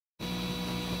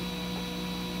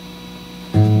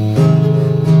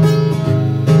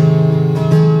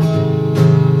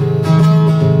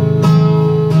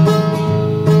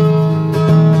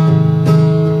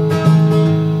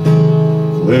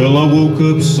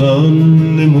up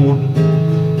Sunday morning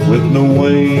with no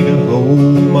way to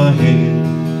hold my head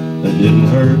that didn't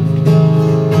hurt.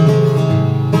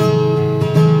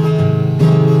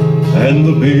 And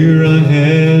the beer I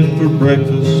had for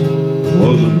breakfast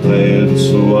wasn't bad,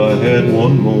 so I had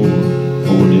one more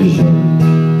for dessert.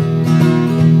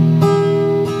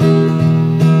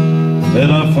 Then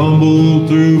I fumbled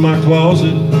through my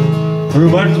closet,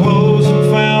 through my clothes,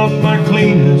 and found my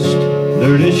cleanest,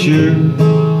 dirty shirt.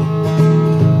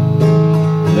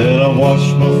 Then I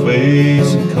washed my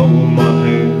face and combed my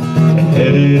hair and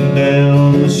headed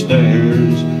down the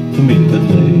stairs to meet the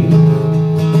day.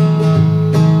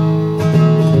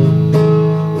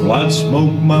 Well, I'd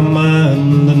smoked my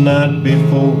mind the night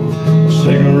before,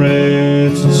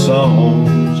 cigarettes and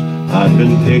songs I'd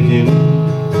been picking.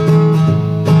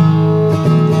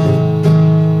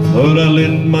 But I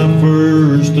lit my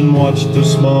first and watched a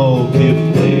small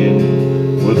kid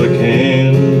playing with a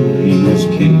can he was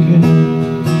kicking.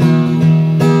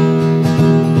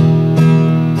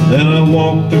 Then I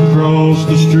walked across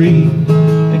the street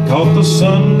and caught the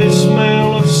Sunday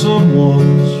smell of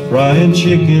someone's frying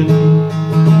chicken.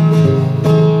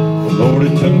 Lord,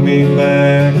 it took me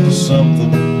back to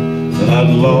something that I'd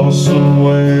lost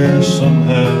somewhere,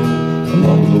 somehow,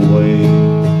 along the way.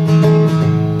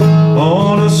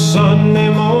 On a Sunday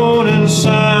morning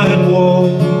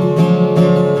sidewalk,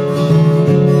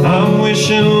 I'm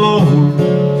wishing, Lord,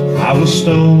 I was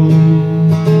stoned.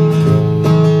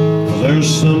 'Cause there's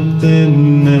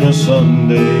something in a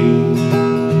Sunday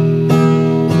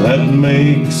that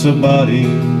makes a body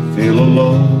feel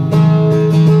alone.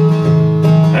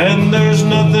 And there's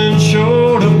nothing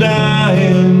short of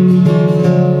dying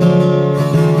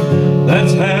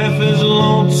that's half as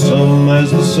lonesome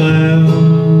as the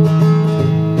sound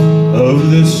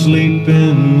of this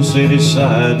sleeping city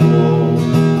sidewalk.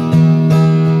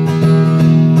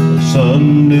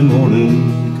 Sunday morning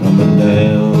coming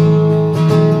down.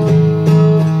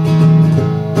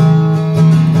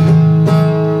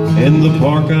 In the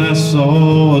park I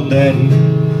saw a daddy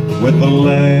with a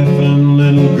laughing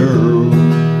little girl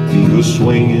he was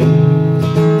swinging.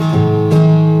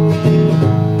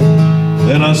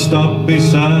 Then I stopped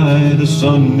beside a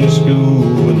Sunday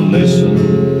school and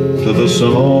listened to the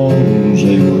songs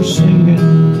they were singing.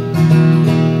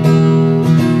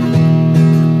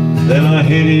 Then I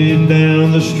headed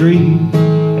down the street,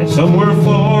 and somewhere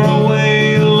far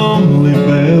away a lonely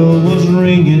bell was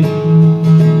ringing.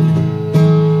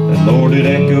 And Lord, it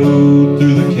echoed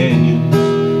through the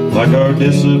canyons like our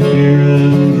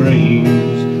disappearing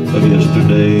dreams of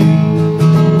yesterday.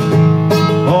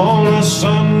 On a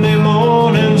Sunday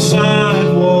morning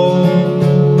sidewalk,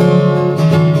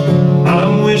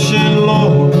 I'm wishing,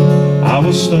 Lord, I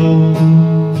was stoned.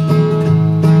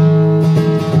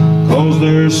 'Cause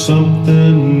there's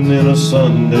something in a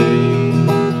Sunday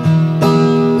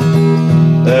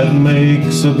that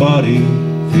makes a body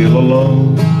feel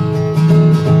alone.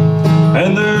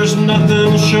 And there's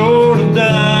nothing short of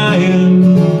dying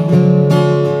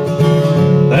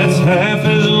that's half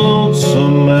as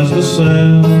lonesome as the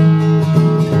sound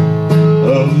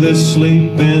of this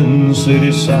sleeping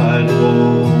city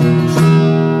sidewalk.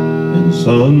 And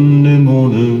Sunday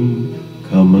morning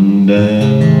coming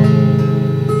down.